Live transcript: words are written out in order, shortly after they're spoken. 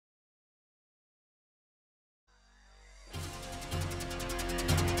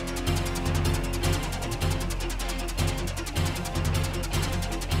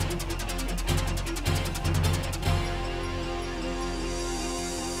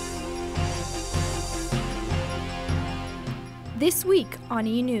This week on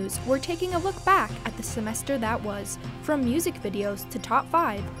eNEWS, we're taking a look back at the semester that was. From music videos to Top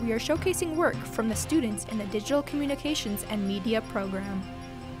 5, we are showcasing work from the students in the Digital Communications and Media program.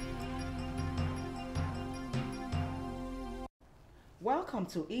 Welcome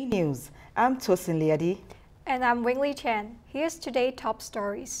to eNEWS. I'm Tosin Liadi. And I'm Wingley Chan. Here's today's top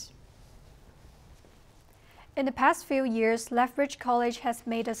stories. In the past few years, Lethbridge College has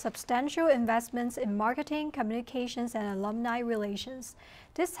made a substantial investments in marketing, communications, and alumni relations.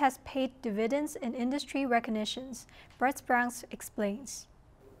 This has paid dividends in industry recognitions. Brett Brown explains.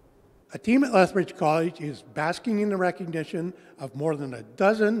 A team at Lethbridge College is basking in the recognition of more than a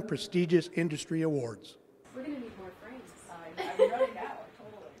dozen prestigious industry awards. We're going to need more frames. I'm running out,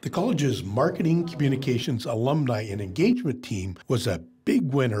 totally. The college's Marketing, Communications, Alumni, and Engagement team was a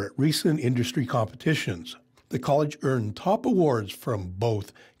big winner at recent industry competitions. The college earned top awards from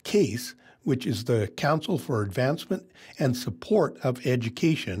both CASE, which is the Council for Advancement and Support of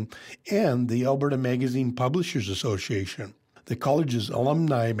Education, and the Alberta Magazine Publishers Association. The college's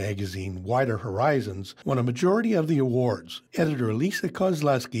alumni magazine, Wider Horizons, won a majority of the awards. Editor Lisa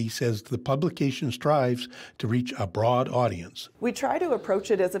Kozlowski says the publication strives to reach a broad audience. We try to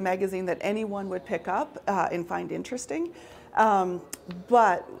approach it as a magazine that anyone would pick up and find interesting.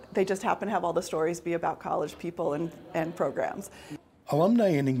 But they just happen to have all the stories be about college people and programs. Alumni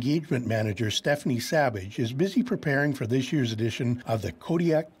and Engagement Manager Stephanie Savage is busy preparing for this year's edition of the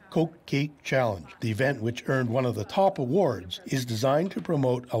Kodiak Coke Cake Challenge. The event, which earned one of the top awards, is designed to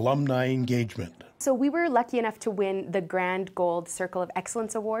promote alumni engagement. So we were lucky enough to win the Grand Gold Circle of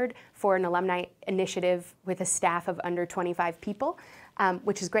Excellence Award for an alumni initiative with a staff of under 25 people.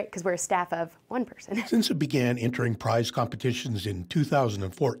 Which is great because we're a staff of one person. Since it began entering prize competitions in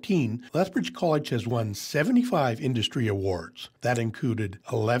 2014, Lethbridge College has won 75 industry awards. That included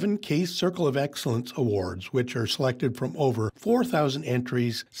 11 CASE Circle of Excellence Awards, which are selected from over 4,000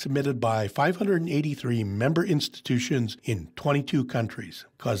 entries submitted by 583 member institutions in 22 countries.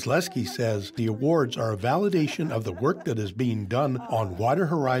 Kozlowski says the awards are a validation of the work that is being done on Wider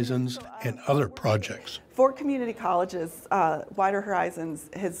Horizons and other projects. For community colleges, Wider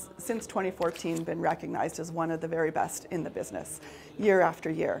Horizons has, since 2014, been recognized as one of the very best in the business, year after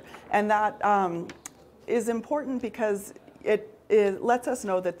year. And that is important because it lets us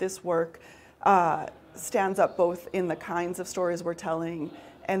know that this work stands up both in the kinds of stories we're telling,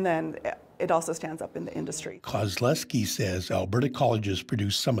 and then it also stands up in the industry. Kozlowski says Alberta colleges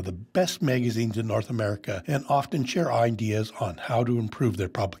produce some of the best magazines in North America and often share ideas on how to improve their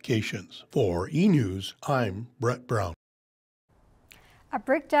publications. For eNEWS, I'm Brett Brown. A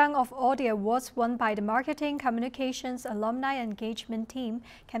breakdown of all the awards won by the Marketing, Communications, Alumni Engagement team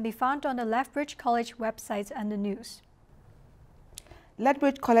can be found on the Lethbridge College website and the news.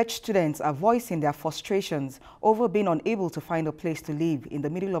 Lethbridge College students are voicing their frustrations over being unable to find a place to live in the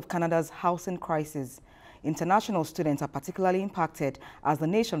middle of Canada's housing crisis. International students are particularly impacted as the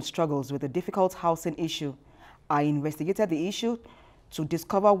nation struggles with a difficult housing issue. I investigated the issue to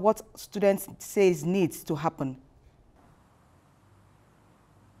discover what students say needs to happen.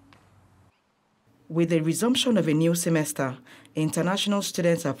 With the resumption of a new semester, international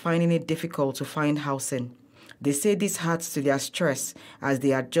students are finding it difficult to find housing. They say this adds to their stress as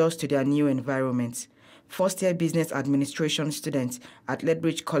they adjust to their new environment. First-year business administration student at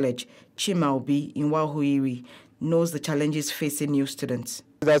Lethbridge College, Chima Obi Inwahuiri, knows the challenges facing new students.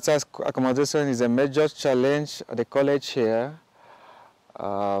 That accommodation is a major challenge at the college here.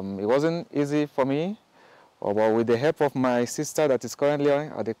 It wasn't easy for me, but with the help of my sister that is currently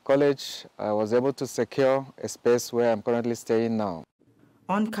at the college, I was able to secure a space where I'm currently staying now.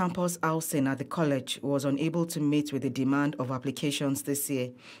 On-campus housing at the college was unable to meet with the demand of applications this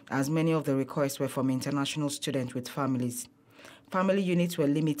year, as many of the requests were from international students with families. Family units were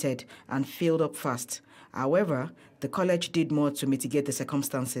limited and filled up fast. However, the college did more to mitigate the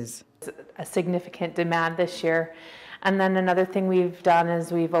circumstances. A significant demand this year. And then another thing we've done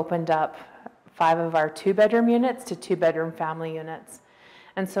is we've opened up 5 of our 2-bedroom units to 2-bedroom family units.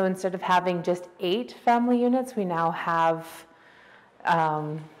 And so instead of having just 8 family units, we now have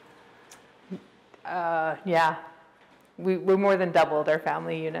we more than doubled our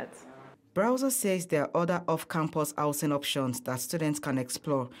family units. Browser says there are other off-campus housing options that students can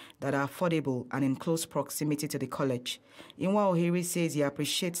explore that are affordable and in close proximity to the college. Inwa Ohiri says he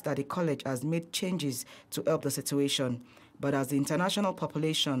appreciates that the college has made changes to help the situation, but as the international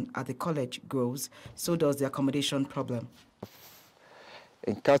population at the college grows, so does the accommodation problem.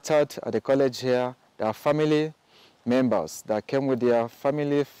 Encountered at the college here, there are family members that came with their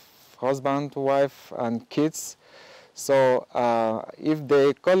family, husband, wife, and kids. So if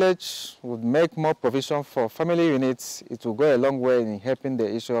the college would make more provision for family units, it will go a long way in helping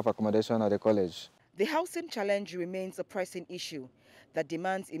the issue of accommodation at the college. The housing challenge remains a pressing issue that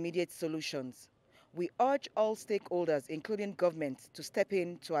demands immediate solutions. We urge all stakeholders, including government, to step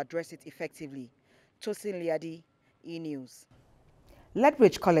in to address it effectively. Tosin Liadi, eNEWS.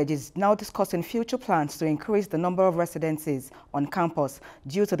 Lethbridge College is now discussing future plans to increase the number of residencies on campus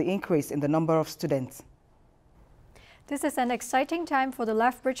due to the increase in the number of students. This is an exciting time for the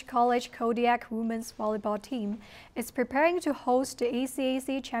Lethbridge College Kodiak women's volleyball team. It's preparing to host the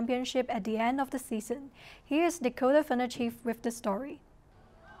ACAC Championship at the end of the season. Here's Dakota Funachief with the story.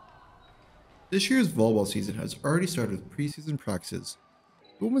 This year's volleyball season has already started with preseason practices.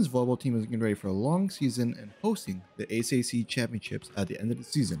 The women's volleyball team is getting ready for a long season and hosting the ACAC Championships at the end of the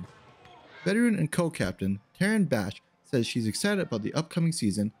season. Veteran and co-captain Taryn Bash says she's excited about the upcoming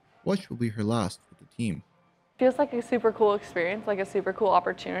season, which will be her last with the team. Feels like a super cool experience, like a super cool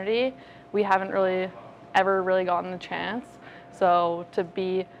opportunity. We haven't ever really gotten the chance. So to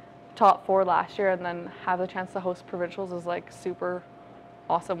be top 4 last year and then have the chance to host provincials is like super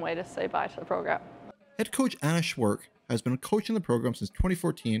awesome way to say bye to the program. Head coach Anna Schwark has been coaching the program since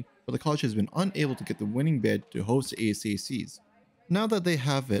 2014, but the college has been unable to get the winning bid to host the ACACs. Now that they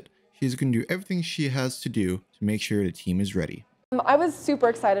have it, she's going to do everything she has to do to make sure the team is ready. I was super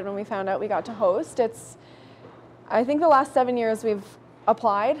excited when we found out we got to host. I think the last 7 years we've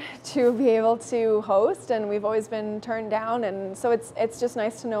applied to be able to host, and we've always been turned down, and so it's just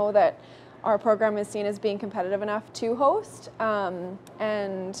nice to know that our program is seen as being competitive enough to host.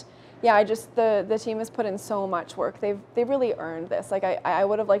 And yeah, the team has put in so much work. They've really earned this. Like I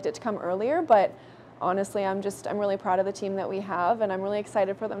would have liked it to come earlier, but honestly, I'm really proud of the team that we have, and I'm really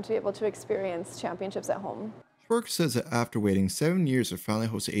excited for them to be able to experience championships at home. Schwark says that after waiting 7 years to finally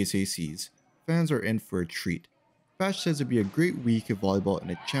host the ACACs, fans are in for a treat. Bash says it'd be a great week of volleyball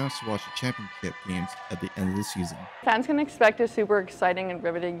and a chance to watch the championship games at the end of the season. Fans can expect a super exciting and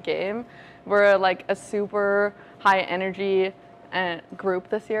riveting game. We're like a super high energy group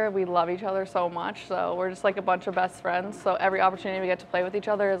this year. We love each other so much, so we're just like a bunch of best friends. So every opportunity we get to play with each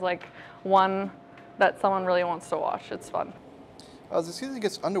other is like one that someone really wants to watch. It's fun. As the season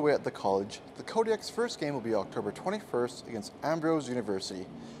gets underway at the college, the Kodiak's first game will be October 21st against Ambrose University.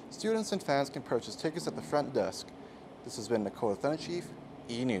 Students and fans can purchase tickets at the front desk. This has been Dakota Funachief,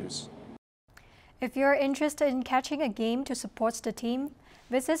 eNEWS. If you're interested in catching a game to support the team,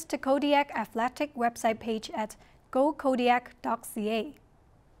 visit the Kodiak Athletic website page at gokodiak.ca.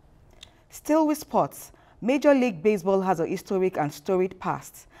 Still with sports, Major League Baseball has a historic and storied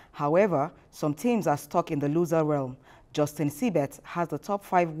past. However, some teams are stuck in the loser realm. Justin Sibet has the top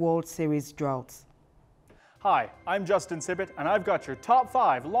 5 World Series droughts. Hi, I'm Justin Sibet, and I've got your top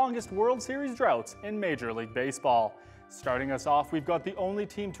 5 longest World Series droughts in Major League Baseball. Starting us off, we've got the only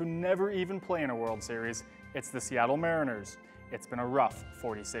team to never even play in a World Series. It's the Seattle Mariners. It's been a rough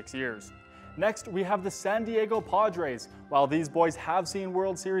 46 years. Next, we have the San Diego Padres. While these boys have seen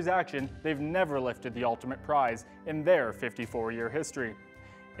World Series action, they've never lifted the ultimate prize in their 54-year history.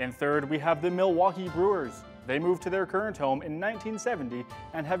 In third, we have the Milwaukee Brewers. They moved to their current home in 1970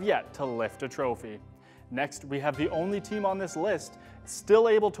 and have yet to lift a trophy. Next, we have the only team on this list still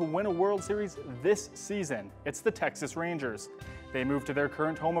able to win a World Series this season. It's the Texas Rangers. They moved to their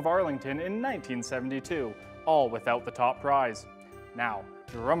current home of Arlington in 1972, all without the top prize. Now,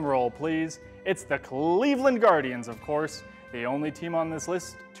 drum roll please, it's the Cleveland Guardians, of course, the only team on this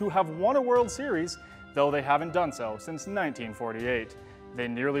list to have won a World Series, though they haven't done so since 1948. They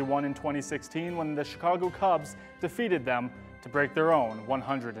nearly won in 2016 when the Chicago Cubs defeated them to break their own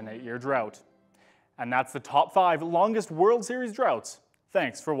 108-year drought. And that's the top 5 longest World Series droughts.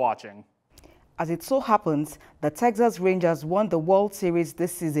 Thanks for watching. As it so happens, the Texas Rangers won the World Series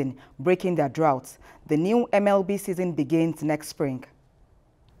this season, breaking their drought. The new MLB season begins next spring.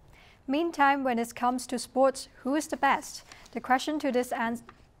 Meantime, when it comes to sports, who is the best? The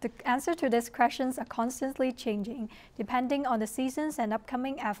answer to these questions are constantly changing, depending on the seasons and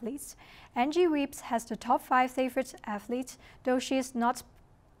upcoming athletes. Angie Reeves has the top 5 favorite athletes, though she is not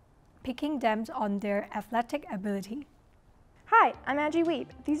picking them on their athletic ability. Hi, I'm Angie Weeb.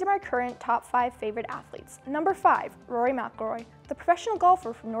 These are my current top 5 favorite athletes. Number 5, Rory McIlroy. The professional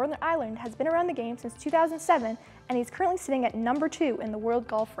golfer from Northern Ireland has been around the game since 2007, and he's currently sitting at number 2 in the world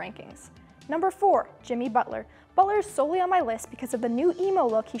golf rankings. Number 4, Jimmy Butler. Butler is solely on my list because of the new emo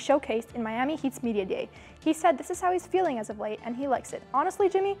look he showcased in Miami Heat's media day. He said this is how he's feeling as of late, and he likes it. Honestly,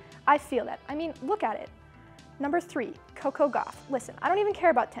 Jimmy, I feel that. I mean, look at it. Number 3, Coco Gauff. Listen, I don't even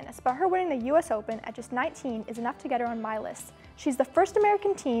care about tennis, but her winning the US Open at just 19 is enough to get her on my list. She's the first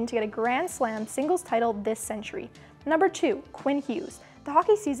American teen to get a Grand Slam singles title this century. Number 2, Quinn Hughes. The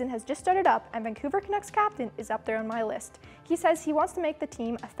hockey season has just started up and Vancouver Canucks captain is up there on my list. He says he wants to make the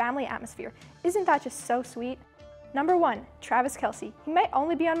team a family atmosphere. Isn't that just so sweet? Number 1, Travis Kelce. He might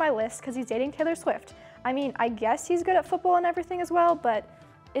only be on my list because he's dating Taylor Swift. I mean, I guess he's good at football and everything as well, but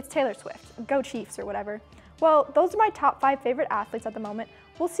it's Taylor Swift. Go Chiefs or whatever. Well, those are my top 5 favorite athletes at the moment.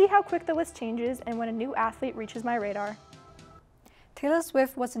 We'll see how quick the list changes and when a new athlete reaches my radar. Taylor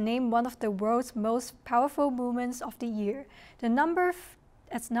Swift was named one of the world's most powerful movements of the year.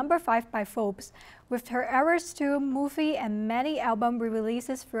 It's number 5 by Forbes. With her Eras Tour movie and many album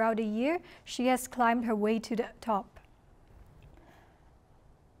re-releases throughout the year, she has climbed her way to the top.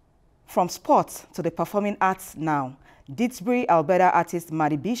 From sports to the performing arts now, Lethbridge, Alberta artist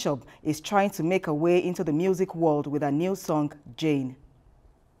Maddie Bishop is trying to make her way into the music world with her new song, Jane.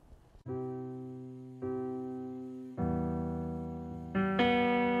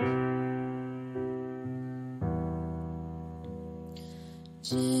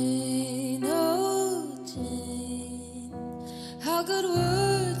 Jane, oh Jane, how could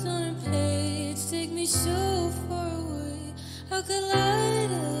words on a page take me so far away? How could light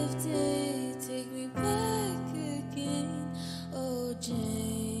of day take me back again? Oh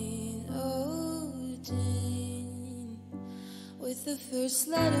Jane, with the first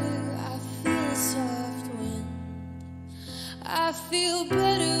letter I feel a soft wind. I feel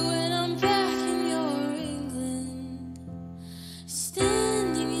better when I'm back in your England,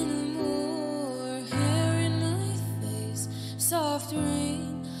 standing in the moor, hair in my face, soft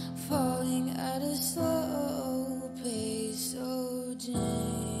rain falling at a slow pace. Oh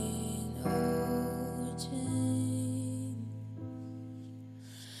Jane, oh Jane,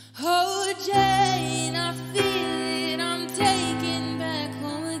 oh Jane, I feel it, I'm taken back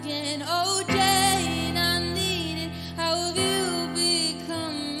home again. Oh Jane, I need it, how have you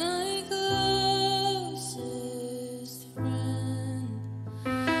become my closest friend?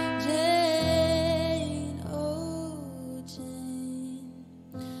 Jane, oh Jane,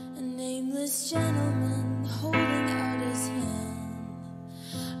 a nameless gentleman holding out his hand,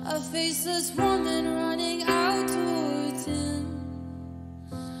 a faceless woman running out towards him,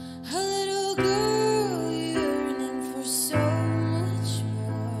 a little girl yearning for so much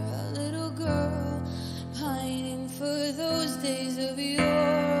more, a little girl pining for those days of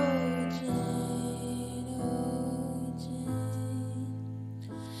yore. Jane, oh Jane,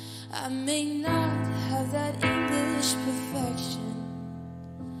 I may not have that English perfection.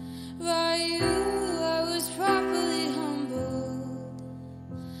 By you I was properly humbled.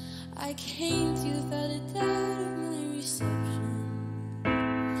 I came to you without a doubt of my reception.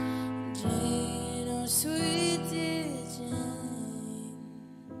 Jane, oh sweet dear Jane,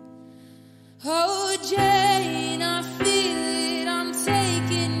 oh Jane, I feel it, I'm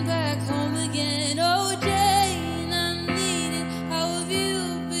taken back home again. Oh Jane, I need it, how have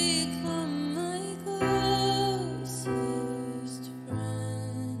you become my closest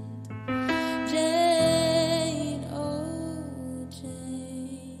friend? Jane, oh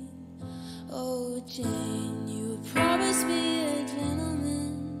Jane, oh Jane, you promised me a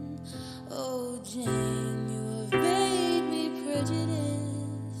gentleman. Oh Jane, you have made me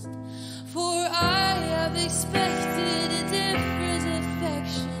prejudiced, for I have expected a different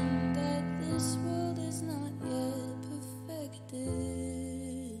affection that this world has not yet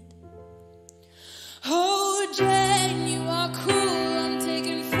perfected. Oh Jane, you are cruel, I'm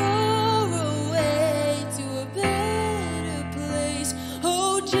taken far away to a better place.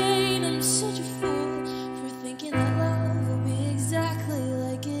 Oh Jane, I'm such a fool for thinking that love will be exactly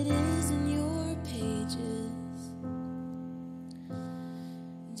like it is in your pages.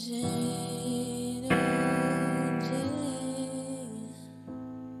 Jane,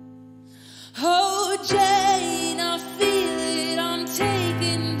 oh Jane, I feel it, I'm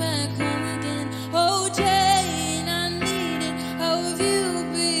taken back home again. Oh Jane, I need it, how have you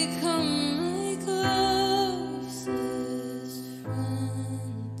become my closest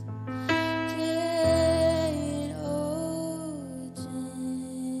friend? Jane, oh Jane.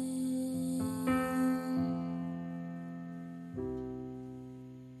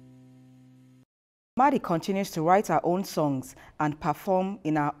 Maddie continues to write her own songs and perform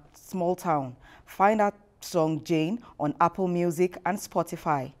in a small town. Find her song Jane on Apple Music and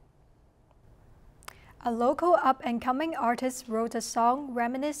Spotify. A local up-and-coming artist wrote a song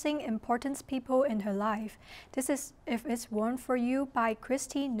reminiscing important people in her life. This is If It's Weren't For You by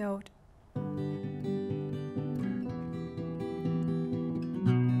Christy Note.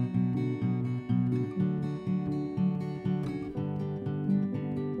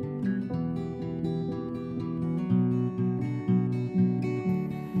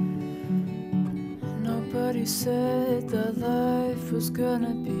 Nobody Nobody said that life was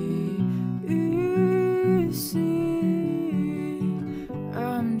gonna be easy.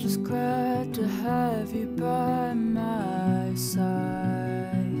 I'm just glad to have you by my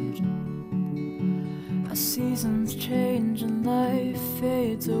side. As seasons change and life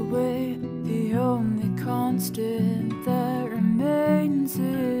fades away, the only constant that remains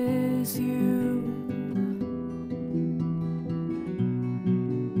is you.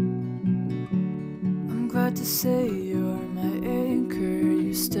 I'm glad to say you're my anchor,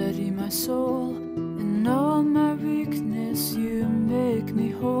 you steady my soul. In all my weakness you make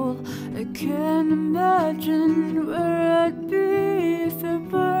me whole. I can't imagine where I'd be if it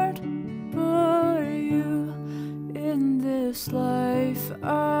weren't for you. In this life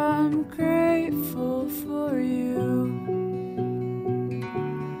I'm grateful for you.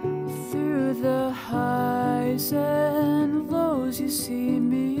 Through the highs and lows you see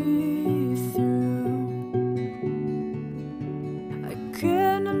me through. I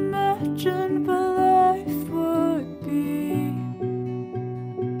can't imagine what life would be.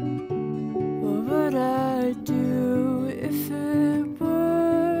 What would I do if it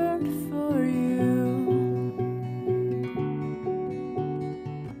weren't for you?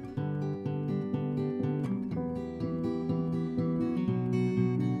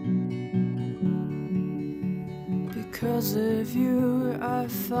 Because of you, I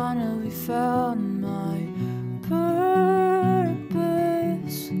finally found my purpose.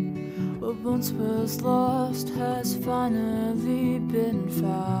 What once was lost has finally been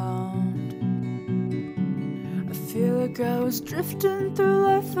found. I feel like I was drifting through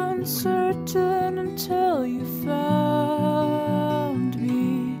life uncertain until you found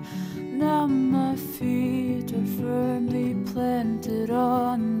me. Now my feet are firmly planted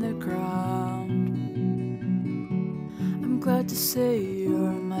on the ground. I'm glad to say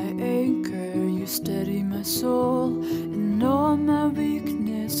you're my anchor, you steady my soul. In all my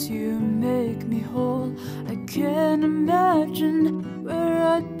weakness you make me whole. I can't imagine where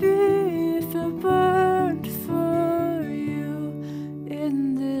I'd be if it weren't for you.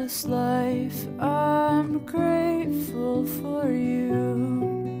 In this life I'm grateful for you.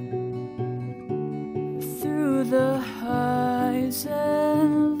 Through the highs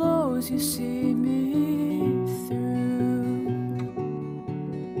and lows you see me through.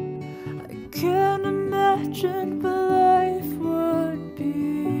 I can't imagine what life would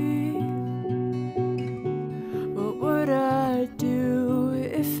be. What would I do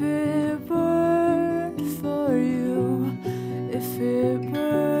if it weren't for you? If it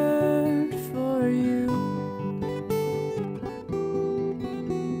weren't for you?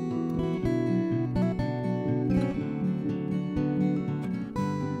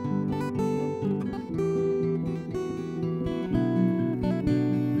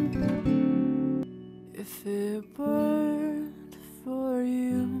 If it weren't for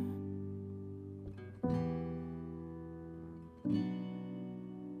you.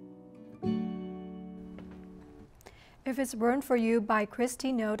 If It Weren't For You by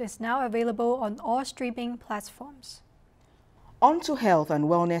Christy Note is now available on all streaming platforms. On to health and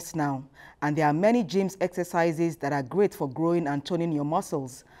wellness now, and there are many gym exercises that are great for growing and toning your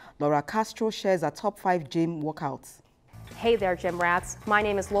muscles. Laura Castro shares our top 5 gym workouts. Hey there, gym rats. My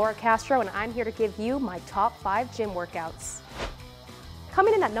name is Laura Castro, and I'm here to give you my top 5 gym workouts.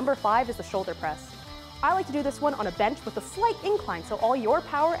 Coming in at number 5 is the shoulder press. I like to do this one on a bench with a slight incline, so all your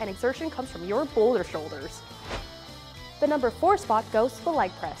power and exertion comes from your boulder shoulders. The number 4 spot goes to the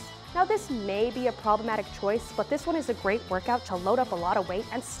leg press. Now this may be a problematic choice, but this one is a great workout to load up a lot of weight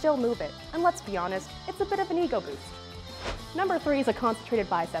and still move it. And let's be honest, it's a bit of an ego boost. Number 3 is a concentrated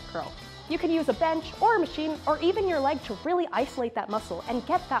bicep curl. You can use a bench or a machine or even your leg to really isolate that muscle and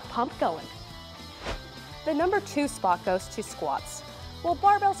get that pump going. The number 2 spot goes to squats. While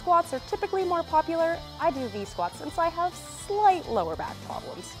barbell squats are typically more popular, I do V-squats since I have slight lower back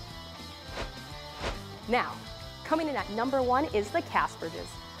problems. Now, coming in at number 1 is the calf bridges.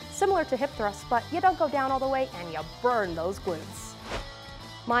 Similar to hip thrusts, but you don't go down all the way and you burn those glutes.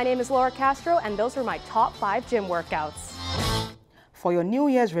 My name is Laura Castro, and those are my top 5 gym workouts. For your New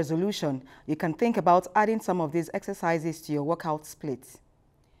Year's resolution, you can think about adding some of these exercises to your workout split.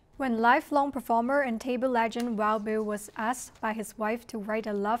 When lifelong performer and table legend Wild Bill was asked by his wife to write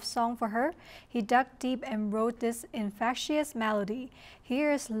a love song for her, he dug deep and wrote this infectious melody.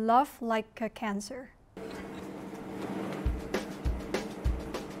 Here's Love Like a Cancer.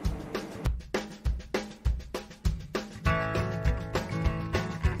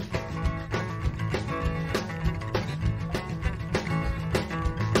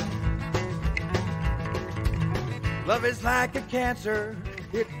 Love is like a cancer,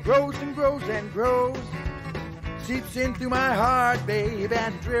 it grows and grows and grows. seeps in through my heart, babe,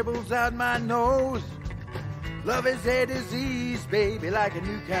 and dribbles out my nose. Love is a disease, baby, like a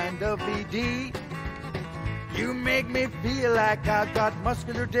new kind of BD. You make me feel like I've got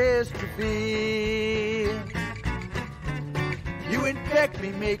muscular dystrophy. You infect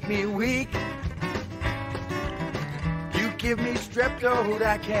me, make me weak. You give me strep throat,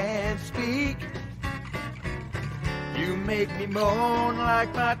 I can't speak. You make me moan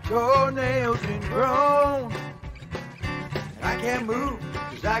like my toenails ingrown. I can't move,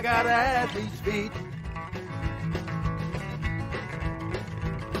 'cause I got athlete's feet.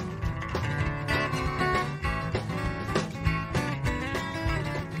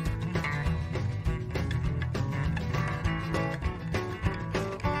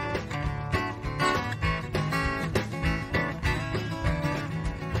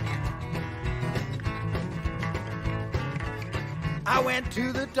 I went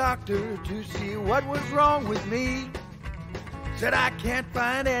to the doctor to see what was wrong with me. Said I can't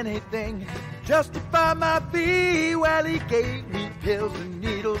find anything justify my fee. Well, he gave me pills and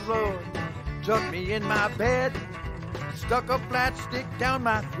needles, Lord. Took me in my bed, stuck a flat stick down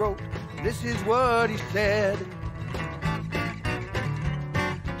my throat. This is what he said.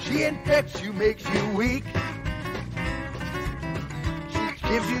 She infects you, makes you weak. She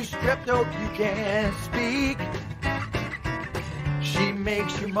gives you strep throat, you can't speak. She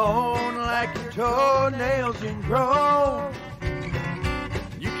makes you moan like your toenails ingrown.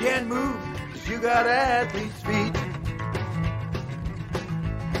 You can't move, 'cause you got athlete's feet.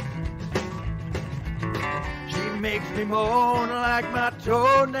 She makes me moan like my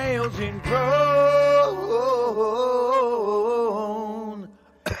toenails ingrown.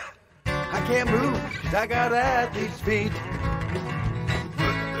 I can't move, 'cause I got athlete's feet.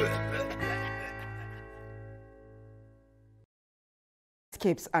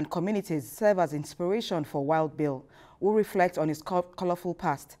 Landscapes and communities serve as inspiration for Wild Bill, who reflects on his colorful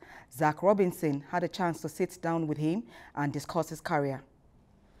past. Zach Robinson had a chance to sit down with him and discuss his career.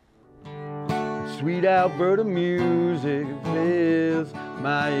 Sweet Alberta music fills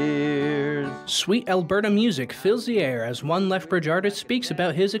my ears. Sweet Alberta music fills the air as one Lethbridge artist speaks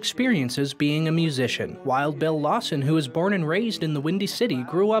about his experiences being a musician. Wild Bill Lawson, who was born and raised in the Windy City,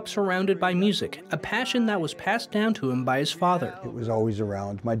 grew up surrounded by music, a passion that was passed down to him by his father. It was always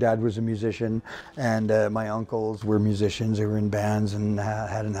around. My dad was a musician, and my uncles were musicians. They were in bands and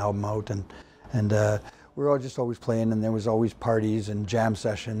had an album out, and we were all just always playing, and there was always parties and jam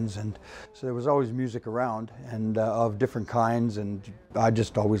sessions, and so there was always music around, and of different kinds, and I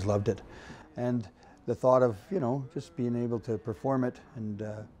just always loved it. And the thought of, you know, just being able to perform it, and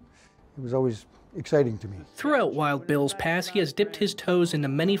it was always exciting to me. Throughout Wild Bill's past, he has dipped his toes into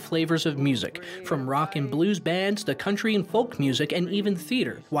many flavors of music, from rock and blues bands to country and folk music and even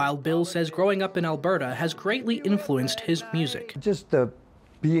theater. Wild Bill says growing up in Alberta has greatly influenced his music. Just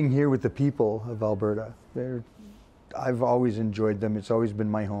being here with the people of Alberta, I've always enjoyed them. It's always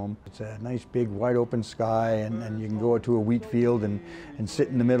been my home. It's a nice big wide open sky, and you can go to a wheat field and sit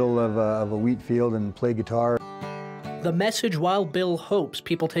in the middle of a wheat field and play guitar. The message Wild Bill hopes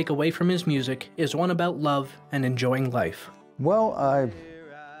people take away from his music is one about love and enjoying life. Well, I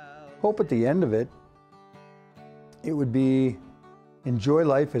hope at the end of it, it would be enjoy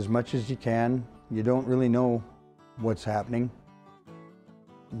life as much as you can. You don't really know what's happening.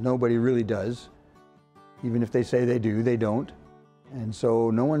 Nobody really does. Even if they say they do, they don't. And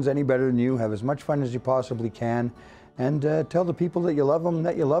so no one's any better than you. Have as much fun as you possibly can, and tell the people that you love them,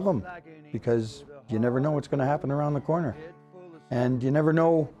 because you never know what's going to happen around the corner. And you never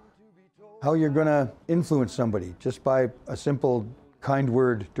know how you're going to influence somebody just by a simple, kind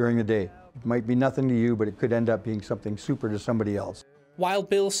word during the day. It might be nothing to you, but it could end up being something super to somebody else. Wild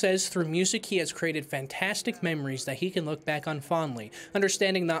Bill says through music he has created fantastic memories that he can look back on fondly,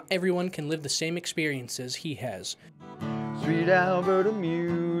 understanding not everyone can live the same experiences he has. Sweet Alberta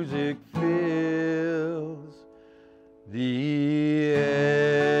music fills the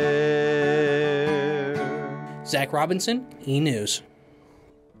air. Zach Robinson, eNEWS.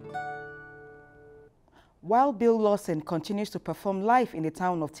 Wild Bill Lawson continues to perform live in the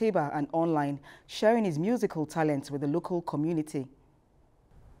town of Tabor and online, sharing his musical talents with the local community.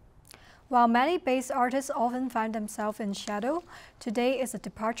 While many bass artists often find themselves in shadow, today is a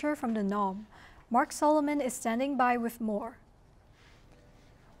departure from the norm. Mark Solomon is standing by with more.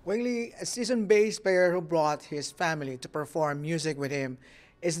 Wingley, a seasoned bass player who brought his family to perform music with him,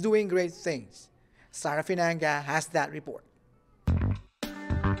 is doing great things. Sarah Finanga has that report.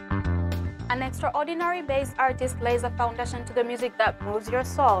 An extraordinary bass artist lays a foundation to the music that moves your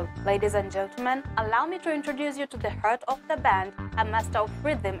soul. Ladies and gentlemen, allow me to introduce you to the heart of the band, a master of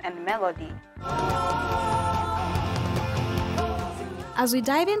rhythm and melody. As we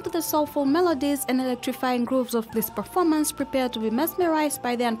dive into the soulful melodies and electrifying grooves of this performance, prepare to be mesmerized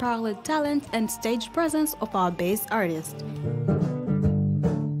by the unparalleled talent and stage presence of our bass artist.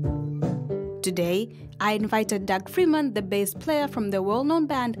 Today, I invited Doug Freeman, the bass player from the well-known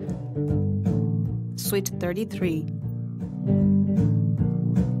band Sweet 33.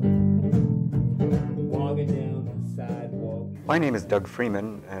 My name is Doug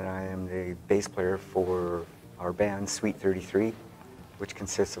Freeman, and I am the bass player for our band Sweet 33, which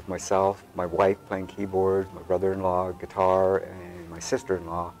consists of myself, my wife playing keyboard, my brother-in-law guitar, and my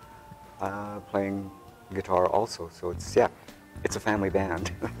sister-in-law playing guitar also. So it's a family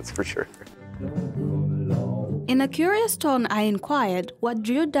band, that's for sure. In a curious tone, I inquired what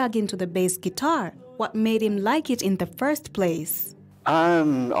drew Doug into the bass guitar. What made him like it in the first place?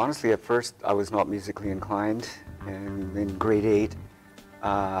 Honestly, at first I was not musically inclined, and in grade 8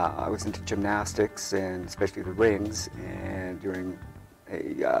 I was into gymnastics and especially the rings, and during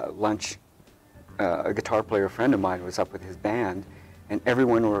a lunch a guitar player friend of mine was up with his band, and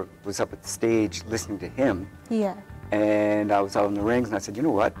everyone was up at the stage listening to him. Yeah. And I was out in the rings and I said, you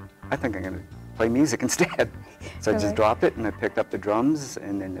know what, I think I'm going to play music instead. So I just dropped it and I picked up the drums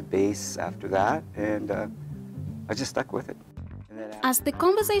and then the bass after that, and I just stuck with it. As the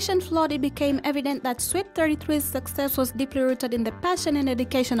conversation flowed, it became evident that Sweet 33's success was deeply rooted in the passion and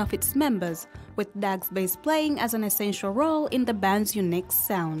dedication of its members, with Doug's bass playing as an essential role in the band's unique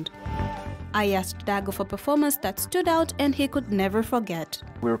sound. I asked Doug of a performance that stood out and he could never forget.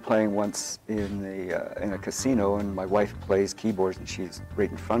 We were playing once in a casino, and my wife plays keyboards and she's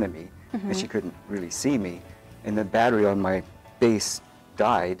right in front of me, and she couldn't really see me. And the battery on my bass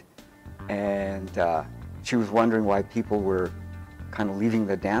died, and she was wondering why people were kind of leaving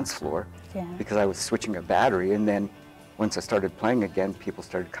the dance floor because I was switching a battery. And then once I started playing again, people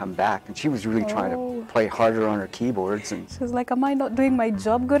started to come back, and she was really trying to play harder on her keyboards. And she was like, am I not doing my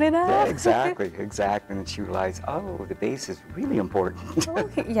job good enough? Yeah, exactly. And then she realized, oh, the bass is really important.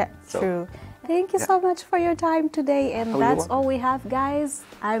 Okay. Yeah, true. Thank you so much for your time today, and that's all we have, guys.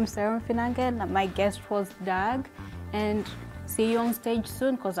 I'm Sarah Finangan, my guest was Doug, and see you on stage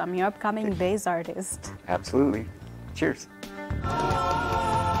soon because I'm your upcoming bass artist. Absolutely. Cheers.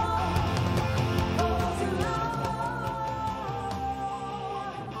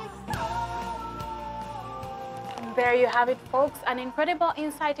 There you have it, folks, an incredible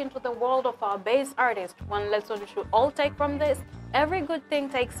insight into the world of our bass artist. One lesson we should all take from this: every good thing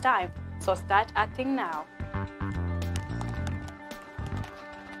takes time, so start acting now.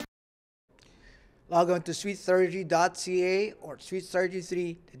 Log on to sweet33.ca or Sweet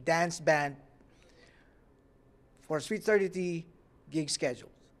 33, the dance band, for Sweet 33 gig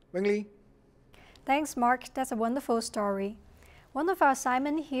schedules. Wingley? Thanks, Mark. That's a wonderful story. One of our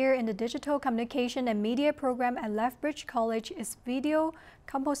assignments here in the Digital Communication and Media program at Lethbridge College is video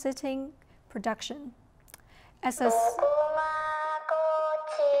compositing production. As a You're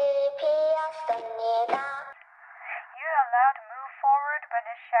allowed to move forward when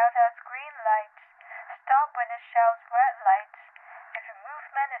it shouts out green light. Stop when it shouts red light. If your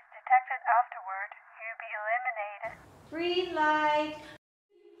movement is detected afterward, you'll be eliminated. Green light.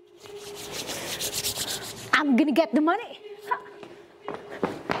 I'm gonna get the money.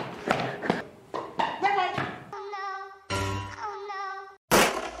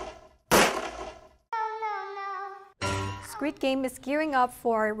 Squid Game is gearing up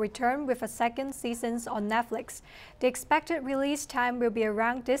for a return with a second season on Netflix. The expected release time will be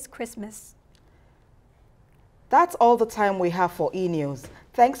around this Christmas. That's all the time we have for eNEWS.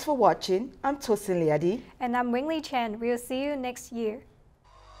 Thanks for watching. I'm Tosin Liadi. And I'm Wingley Chen. We'll see you next year.